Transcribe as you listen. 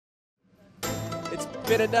It's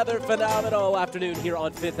been another phenomenal afternoon here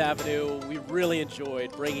on Fifth Avenue. We really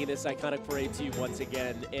enjoyed bringing this iconic parade to you once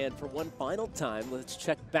again. And for one final time, let's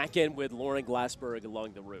check back in with Lauren Glassberg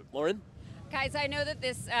along the route. Lauren? Guys, I know that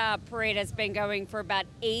this parade has been going for about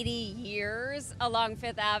 80 years along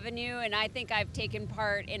Fifth Avenue, and I think I've taken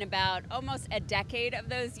part in about almost a decade of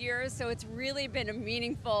those years, so it's really been a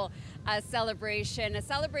meaningful celebration, a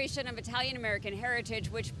celebration of Italian-American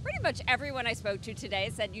heritage, which pretty much everyone I spoke to today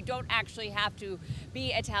said you don't actually have to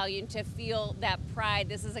be Italian to feel that pride.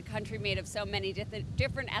 This is a country made of so many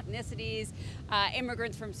different ethnicities,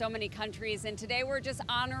 immigrants from so many countries, and today we're just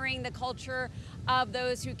honoring the culture of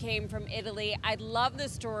those who came from Italy. I love the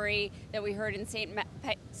story that we heard in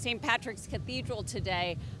St. Patrick's Cathedral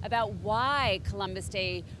today about why Columbus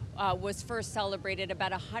Day was first celebrated about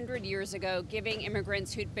 100 years ago, giving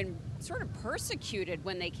immigrants who'd been sort of persecuted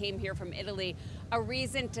when they came here from Italy a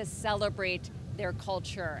reason to celebrate their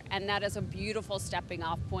culture. And that is a beautiful stepping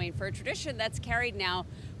off point for a tradition that's carried now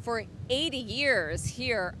for 80 years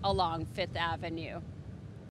here along Fifth Avenue.